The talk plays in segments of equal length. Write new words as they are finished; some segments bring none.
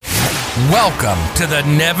Welcome to the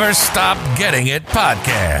Never Stop Getting It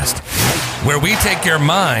podcast, where we take your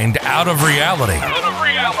mind out of reality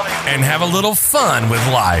and have a little fun with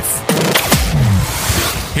life.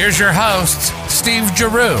 Here's your hosts, Steve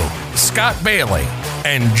Giroux, Scott Bailey,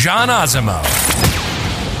 and John Osimo.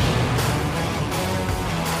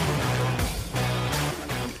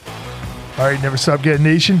 All right, Never Stop Getting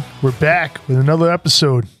Nation. We're back with another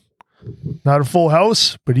episode. Not a full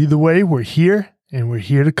house, but either way, we're here and we're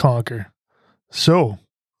here to conquer. So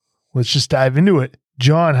let's just dive into it.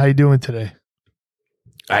 John, how you doing today?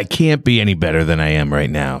 I can't be any better than I am right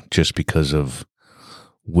now just because of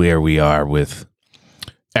where we are with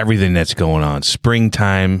everything that's going on.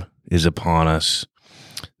 Springtime is upon us.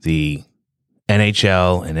 The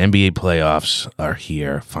NHL and NBA playoffs are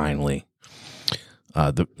here finally.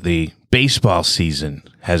 The baseball season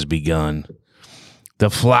has begun. The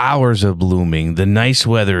flowers are blooming. The nice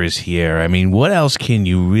weather is here. I mean, what else can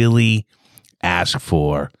you really ask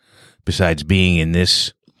for besides being in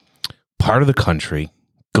this part of the country,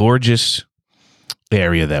 gorgeous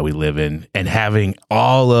area that we live in, and having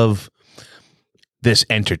all of this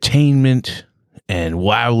entertainment and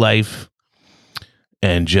wildlife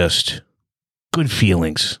and just good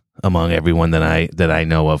feelings among everyone that I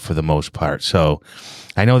know of for the most part. So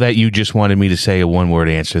I know that you just wanted me to say a one-word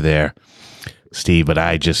answer there, Steve, but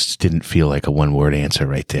I just didn't feel like a one-word answer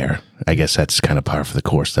right there. I guess that's kind of par for the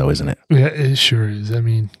course, though, isn't it? Yeah, it sure is. I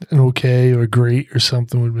mean, an okay or great or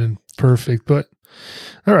something would have been perfect. But,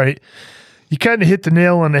 all right. You kind of hit the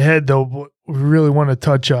nail on the head, though, what we really want to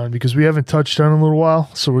touch on, because we haven't touched on in a little while.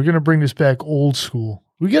 So we're going to bring this back old school.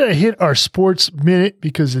 We got to hit our sports minute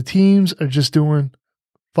because the teams are just doing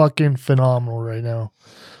fucking phenomenal right now.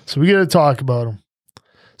 So we got to talk about them.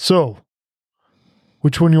 So,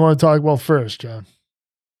 which one you want to talk about first, John?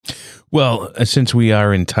 Well, since we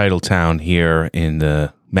are in Titletown here in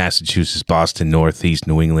the Massachusetts, Boston, Northeast,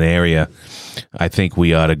 New England area, I think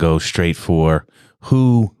we ought to go straight for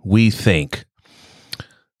who we think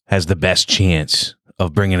has the best chance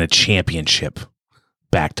of bringing a championship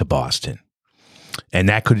back to Boston. And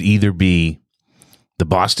that could either be the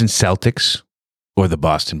Boston Celtics or the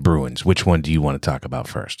Boston Bruins. Which one do you want to talk about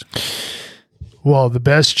first? Well, the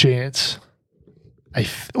best chance,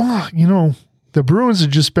 the Bruins have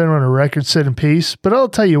just been on a record-setting pace. But I'll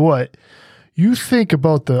tell you what, you think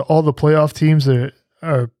about all the playoff teams that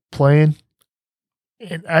are playing,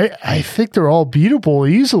 and I think they're all beatable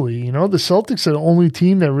easily. You know, the Celtics are the only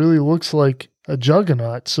team that really looks like a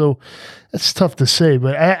juggernaut. So that's tough to say.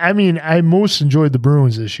 But I mean, I most enjoyed the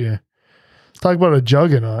Bruins this year. Talk about a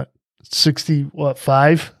juggernaut. 65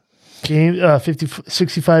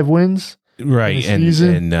 wins. Right,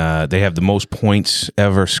 and they have the most points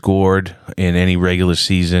ever scored in any regular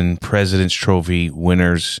season. President's Trophy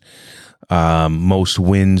winners, most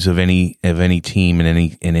wins of any team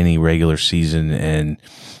in any regular season, and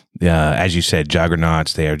as you said,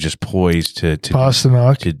 juggernauts. They are just poised to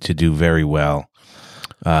do very well.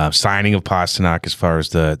 Signing of Pasternak as far as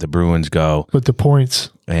the Bruins go, with the points,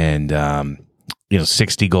 and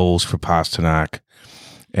 60 goals for Pasternak.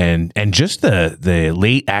 And just the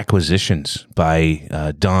late acquisitions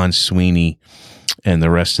by Don Sweeney and the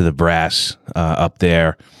rest of the brass up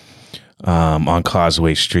there on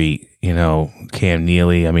Causeway Street, Cam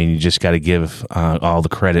Neely. I mean, you just got to give all the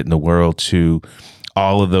credit in the world to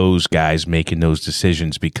all of those guys making those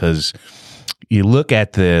decisions, because you look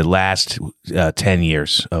at the last 10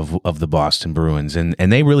 years of the Boston Bruins, and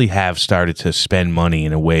they really have started to spend money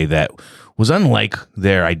in a way that was unlike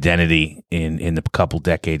their identity in the couple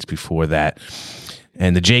decades before that.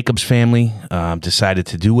 And the Jacobs family decided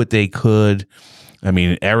to do what they could. I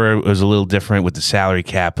mean, era was a little different with the salary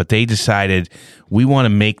cap, but they decided we want to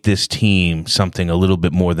make this team something a little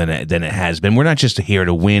bit more than it has been. We're not just here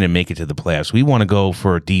to win and make it to the playoffs. We want to go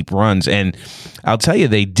for deep runs. And I'll tell you,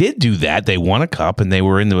 they did do that. They won a cup, and they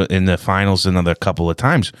were in the finals another couple of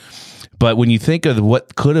times. But when you think of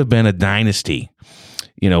what could have been a dynasty,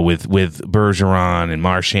 with Bergeron and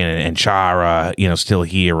Marchand and Chara, still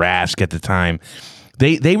here, Rask at the time,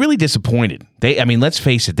 they really disappointed. Let's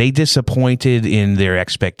face it, they disappointed in their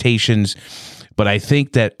expectations. But I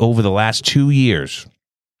think that over the last 2 years,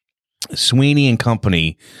 Sweeney and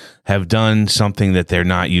company have done something that they're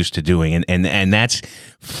not used to doing, and that's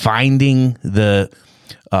finding the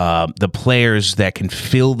players that can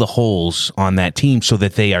fill the holes on that team, so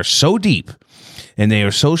that they are so deep and they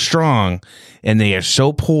are so strong and they are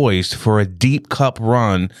so poised for a deep cup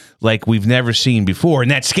run like we've never seen before.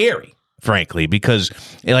 And that's scary, frankly, because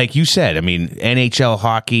like you said, NHL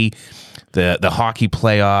hockey, the hockey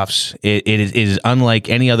playoffs, it is unlike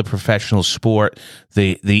any other professional sport.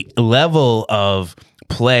 The level of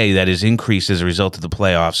play that is increased as a result of the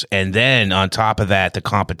playoffs, and then on top of that, the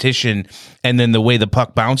competition, and then the way the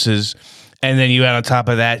puck bounces, and then you add on top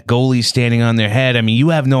of that goalies standing on their head. I mean, you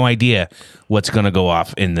have no idea what's going to go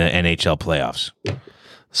off in the NHL playoffs.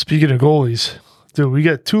 Speaking of goalies, dude, we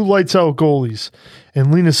got 2 lights out goalies,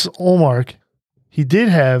 and Linus Ullmark, he did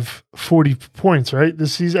have 40 points, right,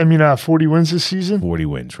 this season? I mean, 40 wins this season? 40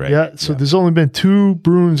 wins, right? Yeah, so there's only been 2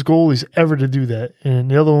 Bruins goalies ever to do that,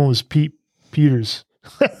 and the other one was Pete Peters.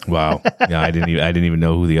 Wow. Yeah, I didn't even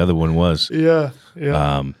know who the other one was. Yeah.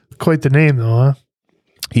 Quite the name, though, huh?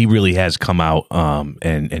 He really has come out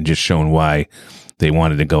and just shown why they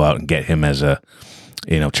wanted to go out and get him as a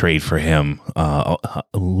trade for him.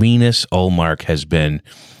 Linus Ullmark has been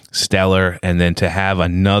stellar, and then to have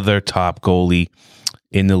another top goalie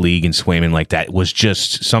in the league in Swayman like that was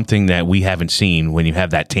just something that we haven't seen. When you have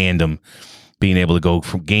that tandem being able to go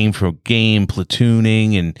from game for game,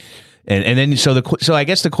 platooning, and then so I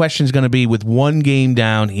guess the question is going to be, with one game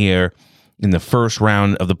down here in the first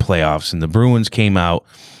round of the playoffs, and the Bruins came out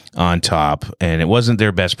on top, and it wasn't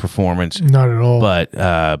their best performance, not at all. But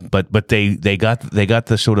they got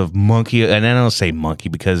the sort of monkey, and I don't say monkey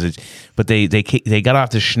because it's, but they got off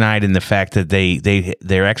the schneid in the fact that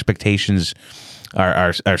their expectations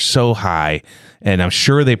are so high, and I'm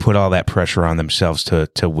sure they put all that pressure on themselves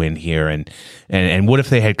to win here. And what if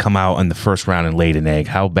they had come out in the first round and laid an egg?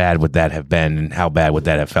 How bad would that have been, and how bad would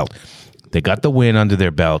that have felt? They got the win under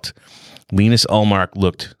their belt. Linus Ullmark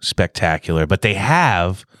looked spectacular, but they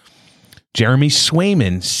have Jeremy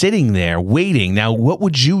Swayman sitting there waiting. Now, what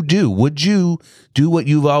would you do? Would you do what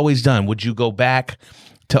you've always done? Would you go back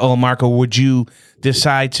to Ullmark, or would you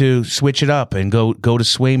decide to switch it up and go to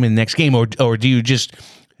Swayman next game, or do you just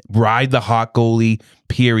ride the hot goalie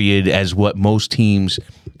period as what most teams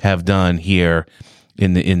have done here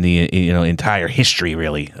in the entire history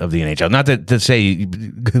really of the NHL? Not to say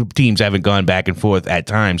teams haven't gone back and forth at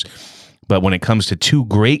times, but when it comes to 2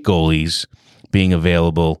 great goalies being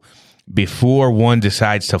available, before one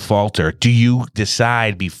decides to falter, do you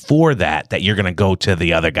decide before that you're going to go to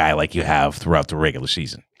the other guy like you have throughout the regular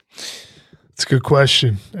season? It's a good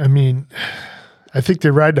question. I mean, I think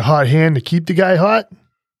they ride the hot hand to keep the guy hot.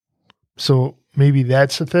 So maybe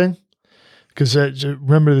that's the thing. Because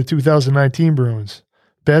remember the 2019 Bruins,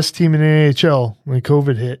 best team in the NHL when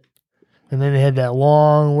COVID hit. And then they had that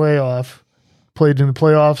long layoff, played in the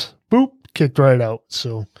playoffs, boop, kicked right out.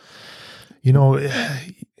 So,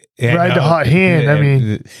 ride the hot hand. I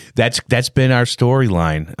mean, that's been our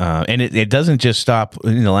storyline, and it doesn't just stop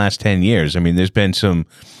in the last 10 years. I mean, there's been some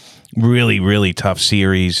really, really tough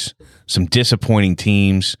series, some disappointing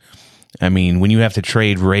teams. I mean, when you have to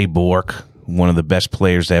trade Ray Bourque, one of the best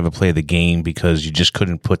players to ever play the game, because you just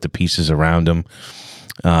couldn't put the pieces around him.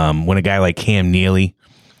 When a guy like Cam Neely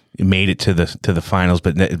made it to the finals,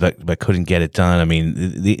 but couldn't get it done. I mean,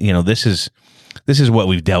 this is what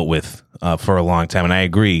we've dealt with for a long time. And I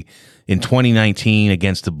agree. In 2019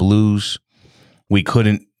 against the Blues, we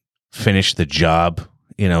couldn't finish the job,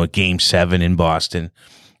 Game 7 in Boston.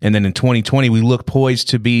 And then in 2020, we looked poised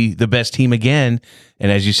to be the best team again.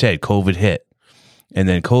 And as you said, COVID hit. And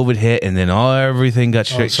then COVID hit, and then everything got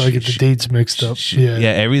shaken. So I get the dates mixed up. Yeah,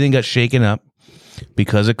 everything got shaken up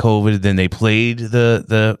because of COVID. Then they played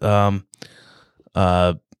the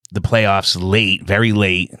playoffs late, very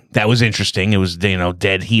late. That was interesting. It was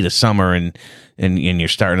dead heat of summer, and you're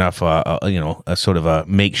starting off a sort of a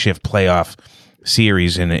makeshift playoff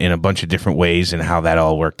series in a bunch of different ways, and how that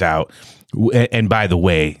all worked out. And by the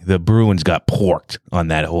way, the Bruins got porked on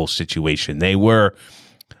that whole situation. They were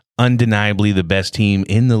undeniably the best team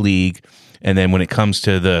in the league. And then when it comes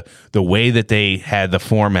to the way that they had the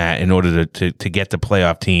format in order to get the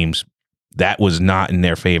playoff teams, that was not in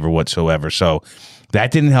their favor whatsoever. So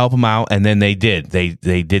that didn't help them out. And then they did.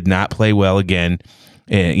 They did not play well again,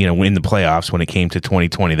 in the playoffs when it came to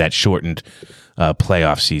 2020, that shortened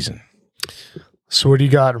playoff season. So what do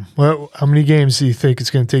you got? Well, how many games do you think it's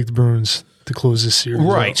going to take the Bruins to close this series?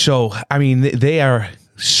 Right. Out? So, I mean, they are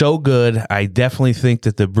so good. I definitely think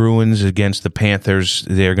that the Bruins against the Panthers,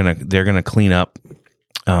 they're gonna clean up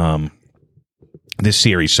this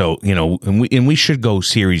series. So, and we should go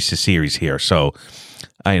series to series here. So,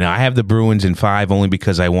 I have the Bruins in 5 only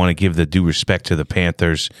because I want to give the due respect to the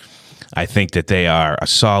Panthers. I think that they are a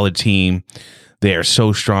solid team. They are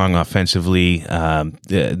so strong offensively.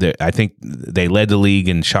 I think they led the league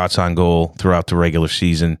in shots on goal throughout the regular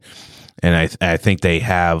season, and I think they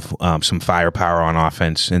have some firepower on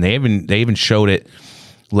offense. And they even showed it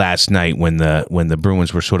last night when the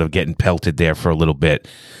Bruins were sort of getting pelted there for a little bit.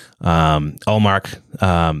 Ullmark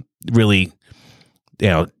really,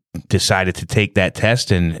 decided to take that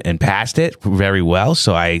test and passed it very well.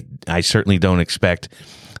 So I certainly don't expect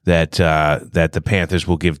that the Panthers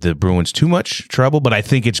will give the Bruins too much trouble, but I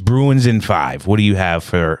think it's Bruins in 5. What do you have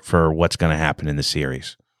for what's going to happen in the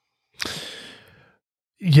series?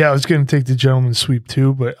 Yeah, I was going to take the gentleman's sweep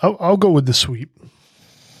too, but I'll go with the sweep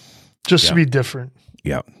just to be different.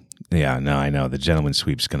 Yeah. Yeah, no, I know the gentleman's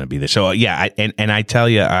sweep's going to be there. So yeah, I tell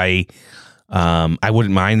you, I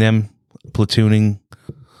wouldn't mind them platooning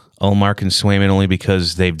Ullmark and Swayman only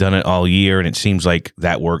because they've done it all year, and it seems like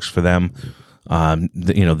that works for them.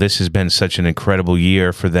 This has been such an incredible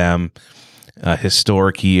year for them, a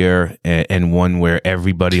historic year, and one where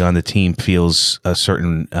everybody on the team feels a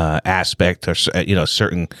certain aspect or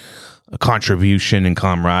certain contribution and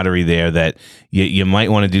camaraderie there that you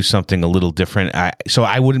might want to do something a little different. So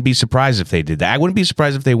I wouldn't be surprised if they did that. I wouldn't be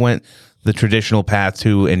surprised if they went the traditional path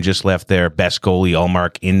too and just left their best goalie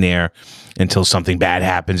Ullmark in there until something bad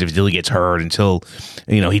happens, until he gets hurt, until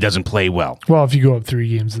he doesn't play well. Well, if you go up 3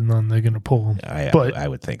 games to none, they're going to pull him. I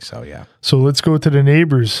would think so, yeah. So let's go to the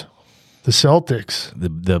neighbors, the Celtics.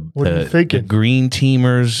 What are you thinking? The green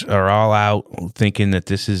teamers are all out thinking that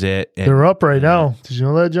this is it. And they're up right now. Did you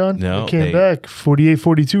know that, John? No. They came back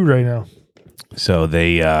 48-42 right now. So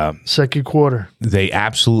they second quarter. They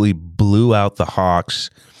absolutely blew out the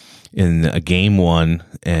Hawks in game 1,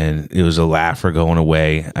 and it was a laugher going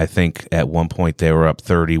away. I think at one point they were up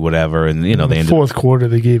 30, whatever, and they ended fourth quarter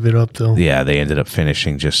they gave it up though. Yeah, they ended up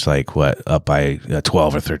finishing just like up by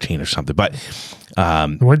 12 or 13 or something. But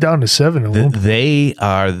it went down to 7. They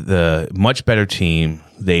are the much better team.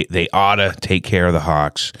 They ought to take care of the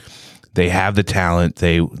Hawks. They have the talent.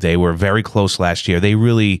 They were very close last year. They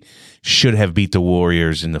really should have beat the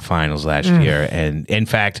Warriors in the finals last year. And in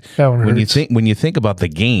fact, when you think about the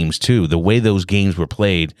games too, the way those games were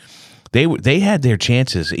played, they had their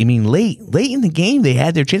chances. I mean, late in the game, they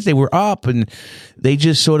had their chance. They were up, and they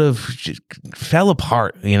just sort of fell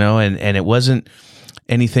apart. And it wasn't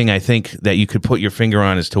anything I think that you could put your finger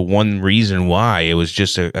on as to one reason why. It was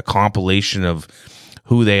just a compilation of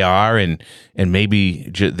who they are and maybe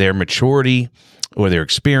their maturity or their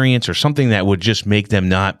experience or something that would just make them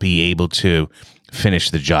not be able to finish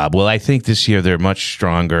the job. Well, I think this year they're much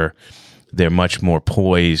stronger. They're much more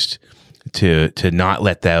poised to not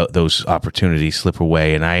let those opportunities slip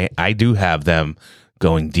away. And I do have them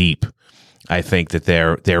going deep. I think that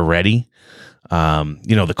they're ready.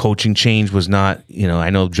 The coaching change was not, I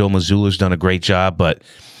know Joe Mazzulla's done a great job, but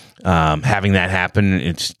having that happen,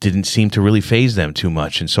 it didn't seem to really faze them too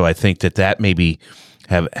much. And so I think that maybe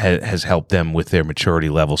has helped them with their maturity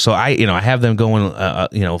level. So I have them going,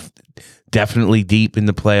 definitely deep in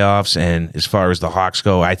the playoffs. And as far as the Hawks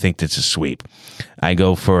go, I think it's a sweep. I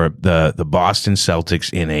go for the Boston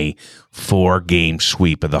Celtics in a 4-game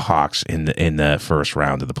sweep of the Hawks in the first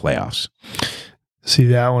round of the playoffs. See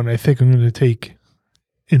that one? I think I'm going to take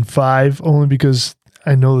in 5 only because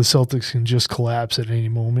I know the Celtics can just collapse at any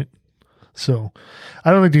moment. So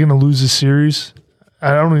I don't think they're going to lose this series.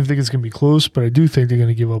 I don't even think it's going to be close, but I do think they're going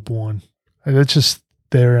to give up 1. And that's just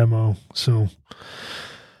their MO. So,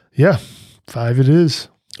 yeah, 5 it is.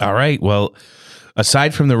 All right. Well,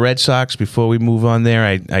 aside from the Red Sox, before we move on there,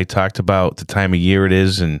 I talked about the time of year it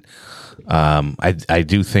is, and I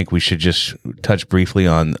do think we should just touch briefly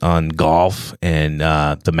on golf and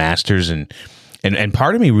the Masters, and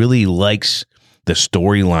part of me really likes the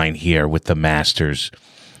storyline here with the Masters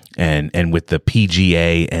and with the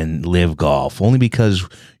PGA and Live Golf, only because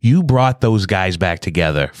you brought those guys back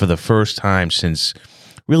together for the first time since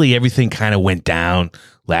really everything kind of went down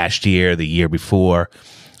last year, the year before.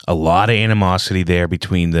 A lot of animosity there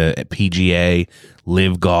between the PGA,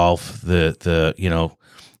 Live Golf, the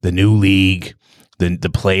new league,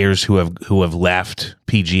 the players who have left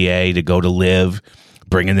PGA to go to Live,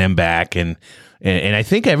 bringing them back, and I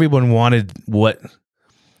think everyone wanted what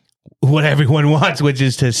everyone wants, which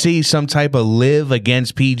is to see some type of Live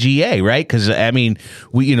against PGA, right? Because I mean,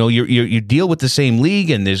 you deal with the same league,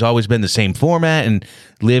 and there's always been the same format. And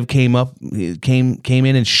Live came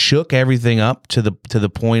in and shook everything up to the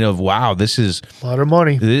point of, wow, this is a lot of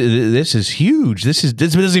money. This is huge. This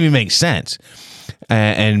doesn't even make sense.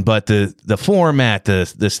 But the format,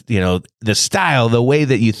 the style, the way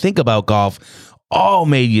that you think about golf, all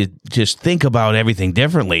made you just think about everything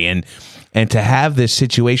differently. And to have this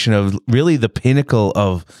situation of really the pinnacle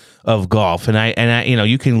of golf, and I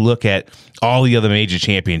you can look at all the other major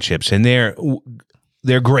championships, and they're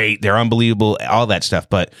great, they're unbelievable, all that stuff.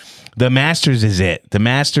 But the Masters is it. The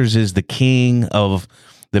Masters is the king of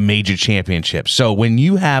the major championships. So when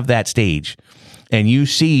you have that stage and you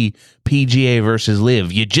see PGA versus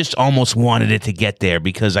Live, you just almost wanted it to get there,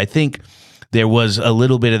 because I think there was a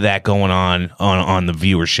little bit of that going on the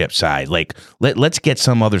viewership side. Like, let's get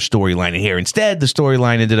some other storyline in here. Instead, the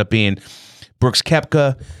storyline ended up being Brooks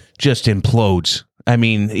Koepka just implodes. I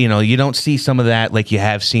mean, you don't see some of that like you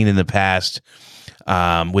have seen in the past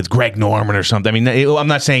with Greg Norman or something. I mean, I'm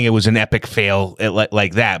not saying it was an epic fail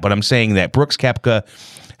like that, but I'm saying that Brooks Koepka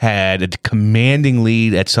had a commanding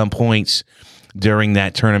lead at some points during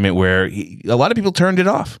that tournament where a lot of people turned it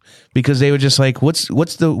off because they were just like,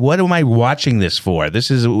 what am I watching this for? This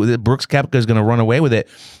is Brooks Koepka is going to run away with it.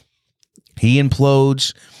 He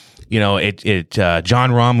implodes.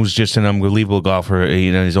 John Rahm was just an unbelievable golfer,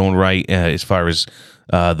 in his own right, as far as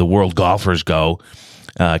the world golfers go.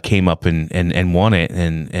 Came up and won it,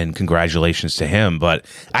 and congratulations to him. But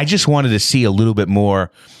I just wanted to see a little bit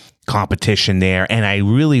more competition there, and I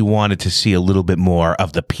really wanted to see a little bit more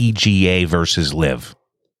of the PGA versus LIV.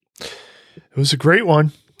 It was a great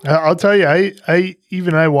one. I'll tell you,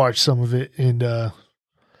 I watched some of it, and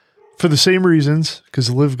for the same reasons,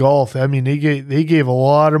 because LIV Golf, I mean, they gave a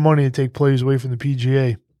lot of money to take players away from the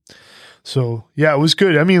PGA. So, yeah, it was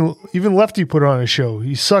good. I mean, even Lefty put on a show.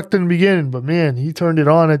 He sucked in the beginning, but, man, he turned it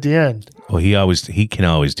on at the end. Well, he can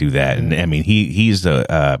always do that. And, I mean, he's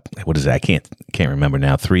the, what is that? I can't remember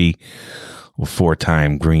now, 3 or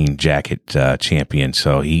 4-time green jacket champion.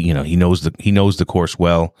 So, he knows the course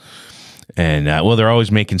well. And, they're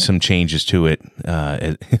always making some changes to it,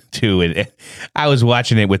 too. And I was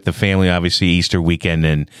watching it with the family, obviously, Easter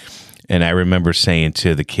weekend, and I remember saying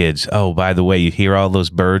to the kids, "Oh, by the way, you hear all those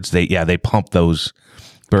birds? They pump those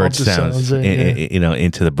bird sounds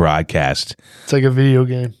into the broadcast. It's like a video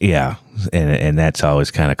game." Yeah, and that's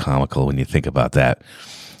always kind of comical when you think about that.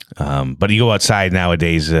 But you go outside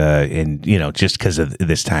nowadays, and just because of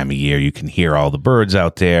this time of year, you can hear all the birds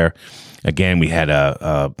out there. Again, we had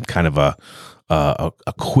a kind of a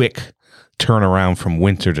quick turnaround from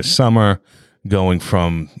winter to summer, going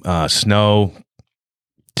from snow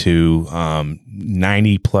to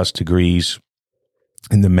 90 plus degrees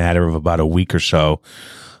in the matter of about a week or so.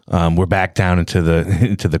 We're back down into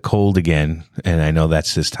the cold again, and I know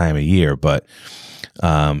that's this time of year, but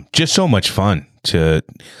just so much fun to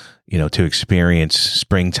experience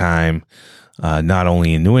springtime, not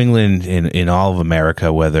only in New England, in all of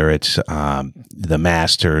America, whether it's the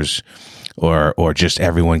Masters or just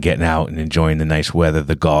everyone getting out and enjoying the nice weather,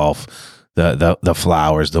 the golf, the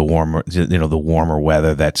flowers, the warmer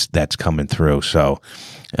weather that's coming through. So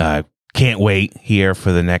can't wait here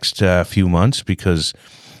for the next few months because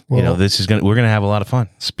we're gonna have a lot of fun.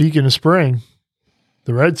 Speaking of spring,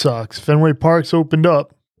 the Red Sox, Fenway Park's opened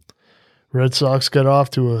up. Red Sox got off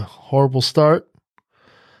to a horrible start.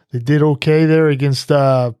 They did okay there against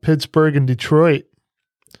Pittsburgh and Detroit.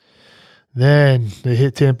 Then they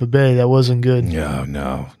hit Tampa Bay. That wasn't good.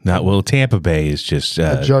 No, not well. Tampa Bay is just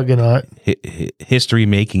a juggernaut.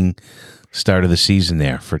 History-making start of the season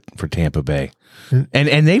there for Tampa Bay,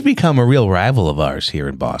 and they've become a real rival of ours here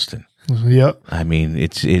in Boston. Yep. I mean,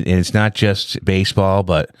 it's not just baseball,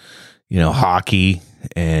 but hockey,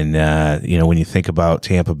 and when you think about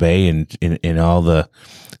Tampa Bay and in all the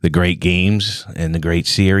great games and the great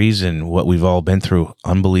series and what we've all been through,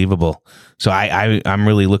 unbelievable. So I'm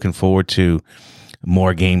really looking forward to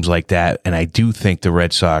more games like that, and I do think the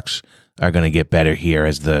Red Sox are going to get better here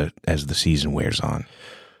as the season wears on.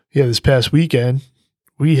 Yeah, this past weekend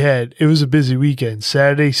it was a busy weekend.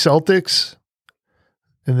 Saturday Celtics,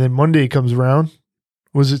 and then Monday comes around.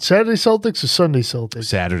 Was it Saturday Celtics or Sunday Celtics?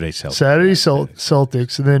 Saturday Celtics.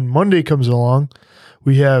 Celtics, and then Monday comes along.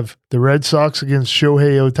 We have the Red Sox against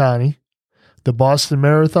Shohei Ohtani, the Boston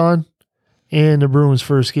Marathon, and the Bruins'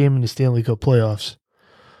 first game in the Stanley Cup playoffs.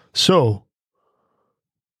 So,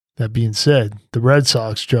 that being said, the Red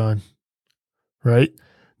Sox, John, right?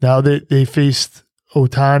 Now that they faced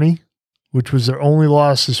Ohtani, which was their only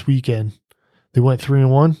loss this weekend, they went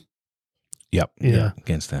 3-1. Yep. Yeah.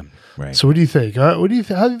 Against them. Right. So what do you think?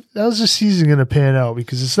 How's the season going to pan out?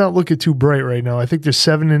 Because it's not looking too bright right now. I think they're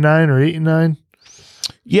 7-9 or 8-9.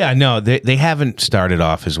 Yeah, no, they haven't started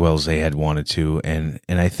off as well as they had wanted to, and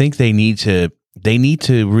I think they need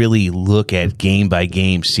to really look at game by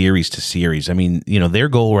game, series to series. I mean, their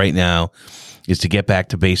goal right now is to get back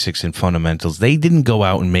to basics and fundamentals. They didn't go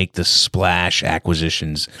out and make the splash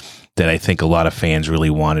acquisitions that I think a lot of fans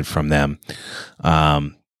really wanted from them.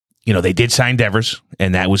 They did sign Devers,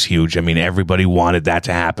 and that was huge. I mean, everybody wanted that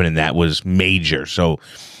to happen, and that was major. So,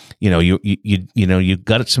 you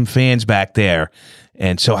got some fans back there.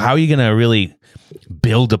 And so how are you going to really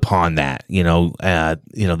build upon that? They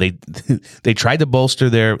tried to bolster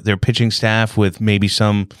their pitching staff with maybe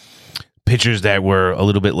some pitchers that were a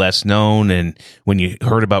little bit less known. And when you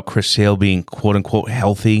heard about Chris Sale being quote unquote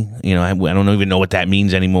healthy, I don't even know what that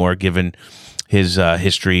means anymore, given his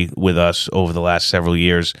history with us over the last several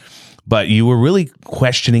years. But you were really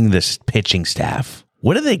questioning this pitching staff.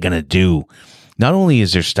 What are they going to do? Not only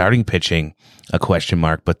is their starting pitching a question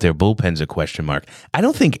mark, but their bullpen's a question mark. I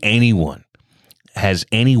don't think anyone has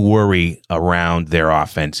any worry around their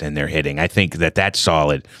offense and their hitting. I think that that's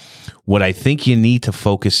solid. What I think you need to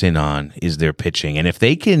focus in on is their pitching. And if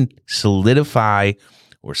they can solidify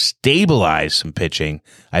or stabilize some pitching,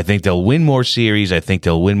 I think they'll win more series. I think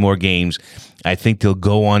they'll win more games. I think they'll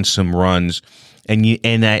go on some runs.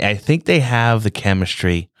 And I think they have the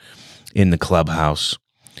chemistry in the clubhouse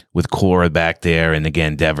with Cora back there, and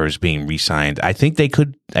again, Devers being re-signed. I think they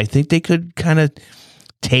could kind of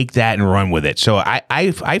take that and run with it. So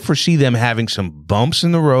I foresee them having some bumps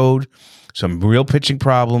in the road, some real pitching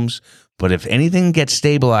problems. But if anything gets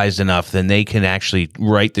stabilized enough, then they can actually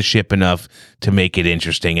right the ship enough to make it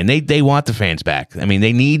interesting. And they want the fans back. I mean,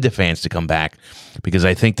 they need the fans to come back, because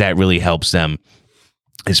I think that really helps them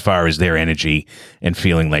as far as their energy and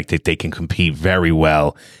feeling like that they can compete very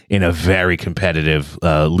well in a very competitive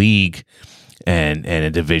league and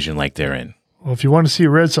a division like they're in. Well, if you want to see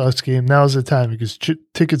a Red Sox game, now's the time, because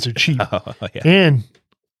tickets are cheap. Oh, yeah. And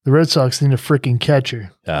the Red Sox need a freaking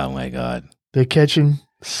catcher. Oh my God. Their catching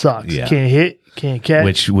sucks. Yeah. Can't hit, can't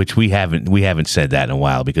catch. Which we haven't said that in a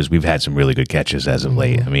while, because we've had some really good catches as of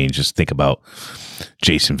late. I mean, just think about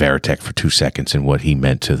Jason Varitek for 2 seconds and what he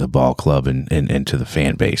meant to the ball club and to the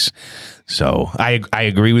fan base. So I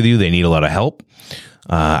agree with you. They need a lot of help.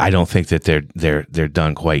 I don't think that they're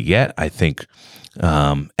done quite yet. I think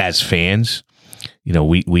as fans,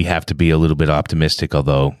 we have to be a little bit optimistic,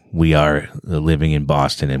 although we are living in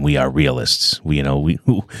Boston and we are realists. We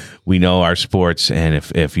know our sports, and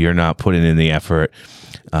if you're not putting in the effort,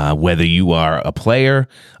 whether you are a player,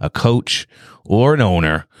 a coach, or an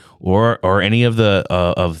owner, or any of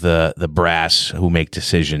the brass who make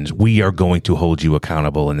decisions, we are going to hold you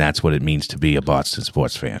accountable, and that's what it means to be a Boston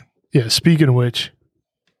sports fan. Yeah. Speaking of which,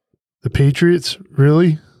 the Patriots,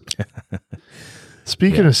 really?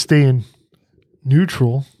 Speaking of staying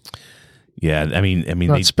neutral. Yeah, I mean,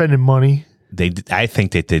 not spending money. I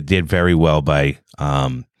think that they did very well by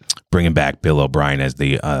bringing back Bill O'Brien as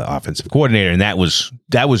the offensive coordinator, and that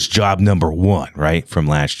was job number one, right, from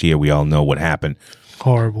last year. We all know what happened.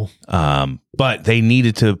 Horrible. But they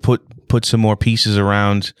needed to put some more pieces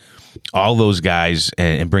around all those guys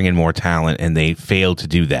and bring in more talent, and they failed to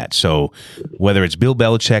do that. So whether it's Bill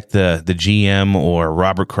Belichick, the GM, or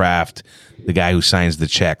Robert Kraft, the guy who signs the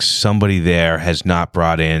checks, somebody there has not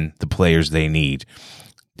brought in the players they need.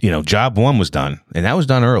 Job one was done, and that was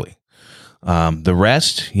done early. The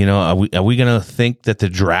rest, are we going to think that the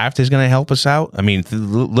draft is going to help us out? I mean,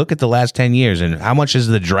 look at the last 10 years, and how much has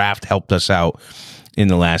the draft helped us out in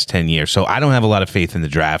the last 10 years? So I don't have a lot of faith in the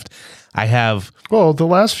draft. I have. Well, the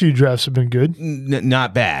last few drafts have been good.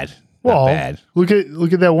 Not bad. Well, not bad. Look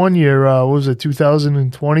at that one year. What was it,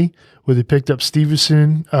 2020, where they picked up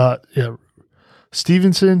Stevenson.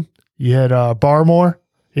 Stevenson. You had Barmore,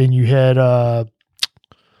 and you had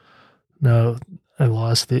no, I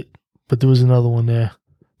lost it, but there was another one there.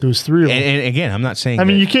 There was three of them. And again, I'm not saying. I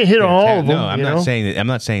mean, you can't hit on all of them. No, I'm not saying that. I'm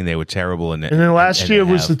not saying they were terrible. And then last year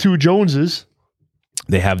was the two Joneses.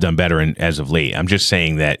 They have done better as of late. I'm just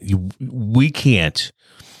saying that we can't,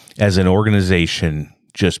 as an organization,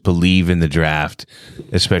 just believe in the draft,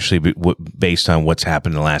 especially based on what's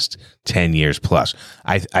happened in the last 10 years plus.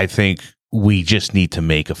 I think we just need to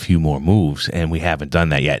make a few more moves, and we haven't done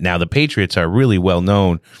that yet. Now, the Patriots are really well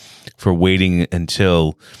known for waiting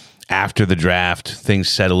until after the draft, things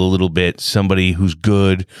settle a little bit, somebody who's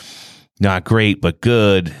good, not great, but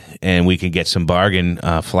good, and we can get some bargain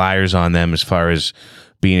flyers on them as far as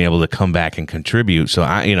being able to come back and contribute. So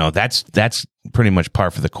that's pretty much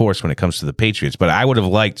par for the course when it comes to the Patriots. But I would have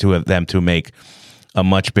liked to have them to make a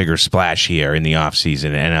much bigger splash here in the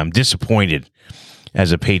offseason, and I'm disappointed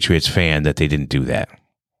as a Patriots fan that they didn't do that.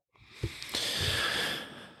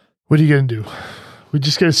 What are you going to do? We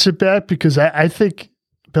just got to sit back, because I think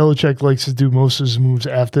Belichick likes to do most of his moves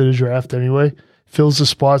after the draft anyway. Fills the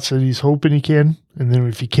spots that he's hoping he can, and then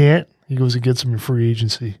if he can't, he goes and gets them in free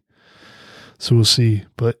agency. So we'll see.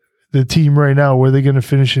 But the team right now, where are they going to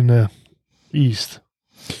finish in the East?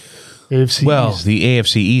 AFC well, East. The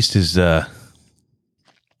AFC East is the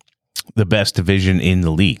best division in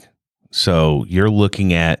the league. So you're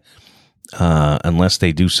looking at, unless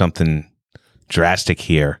they do something drastic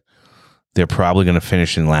here, they're probably going to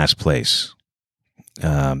finish in last place.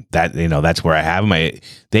 That's where I have them.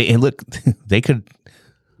 They could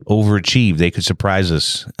overachieve. They could surprise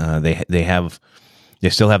us. They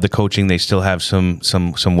still have the coaching. They still have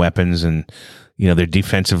some weapons, and they're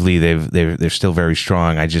defensively they're still very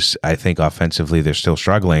strong. I think offensively they're still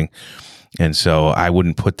struggling, and so I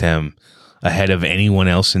wouldn't put them ahead of anyone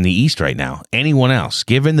else in the East right now. Anyone else,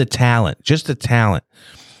 given the talent, just the talent.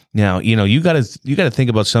 Now, you got to think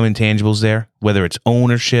about some intangibles there, whether it's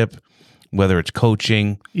ownership, whether it's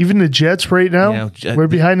coaching. Even the Jets right now, we're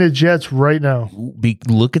behind the Jets right now.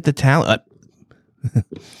 Look at the talent.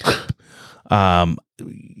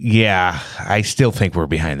 Yeah, I still think we're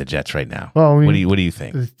behind the Jets right now. Well, I mean, what do you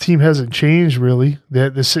think? The team hasn't changed really.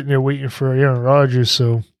 They're sitting there waiting for Aaron Rodgers,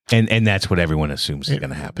 so. And that's what everyone assumes is going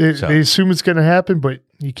to happen. They assume it's going to happen, but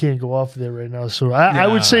you can't go off of there right now. So I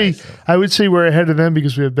would say we're ahead of them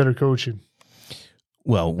because we have better coaching.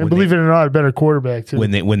 Well, and believe it or not, a better quarterback too.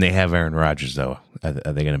 When they have Aaron Rodgers, though, are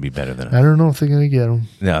they going to be better than him? I don't know if they're going to get him.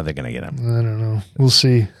 No, they're going to get him. I don't know. We'll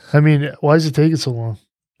see. I mean, why does it take it so long?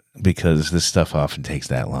 Because this stuff often takes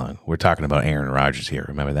that long. We're talking about Aaron Rodgers here.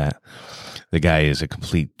 Remember that? The guy is a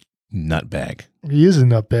complete nutbag. He is a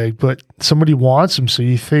nutbag, but somebody wants him, so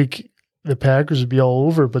you think the Packers would be all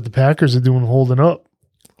over, but the Packers are holding up.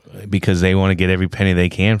 Because they want to get every penny they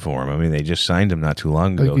can for him. I mean, they just signed him not too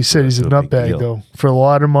long ago. Like you said, he's a nutbag, though, for a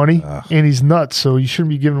lot of money, and he's nuts, so you shouldn't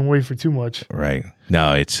be giving him away for too much. Right.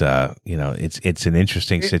 No, it's it's an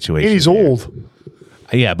interesting situation. And he's old.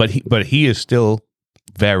 Yeah, but he is still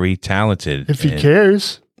very talented. If he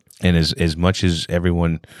cares. And as much as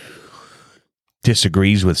everyone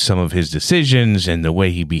disagrees with some of his decisions and the way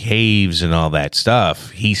he behaves and all that stuff,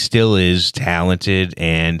 he still is talented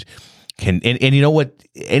and can. And you know what?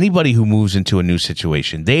 Anybody who moves into a new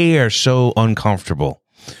situation, they are so uncomfortable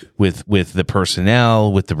with the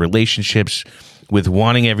personnel, with the relationships, with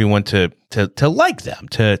wanting everyone to like them,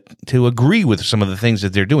 to agree with some of the things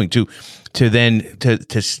that they're doing, to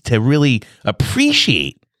really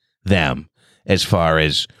appreciate them as far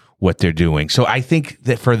as what they're doing. So I think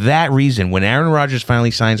that for that reason, when Aaron Rodgers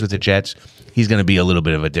finally signs with the Jets, he's going to be a little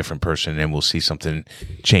bit of a different person, and we'll see something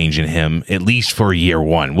change in him, at least for year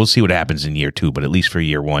one. We'll see what happens in year two, but at least for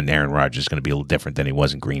year one, Aaron Rodgers is going to be a little different than he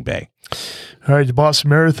was in Green Bay. All right, the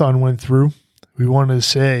Boston Marathon went through. We wanted to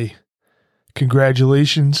say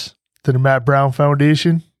congratulations to the Matt Brown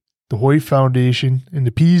Foundation, the Hoyt Foundation, and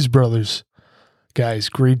the Pease Brothers. Guys,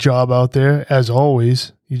 great job out there. As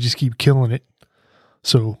always, you just keep killing it.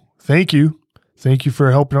 So thank you. Thank you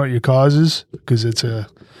for helping out your causes, because it's a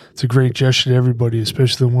great gesture to everybody,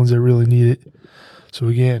 especially the ones that really need it. So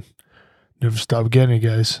again, never stop getting it,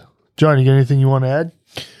 guys. John, you got anything you want to add?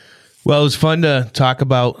 Well, it was fun to talk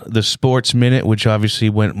about the Sports Minute, which obviously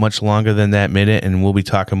went much longer than that minute, and we'll be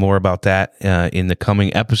talking more about that in the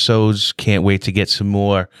coming episodes. Can't wait to get some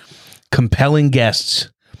more compelling guests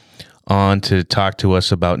on to talk to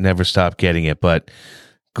us about Never Stop Getting It. But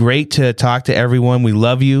great to talk to everyone. We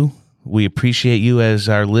love you. We appreciate you as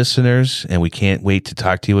our listeners, and we can't wait to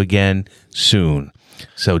talk to you again soon.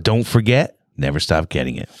 So don't forget, never stop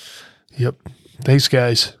getting it. Yep. Thanks,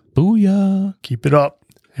 guys. Booyah. Keep it up,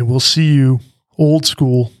 and we'll see you old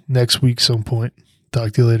school next week some point.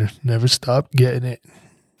 Talk to you later. Never stop getting it.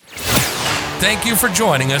 Thank you for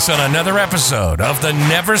joining us on another episode of the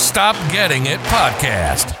Never Stop Getting It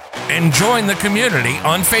podcast. And join the community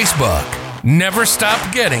on Facebook, Never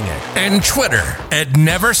Stop Getting It, and Twitter at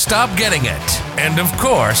Never Stop Getting It. And of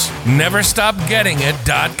course,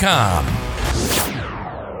 NeverStopGettingIt.com.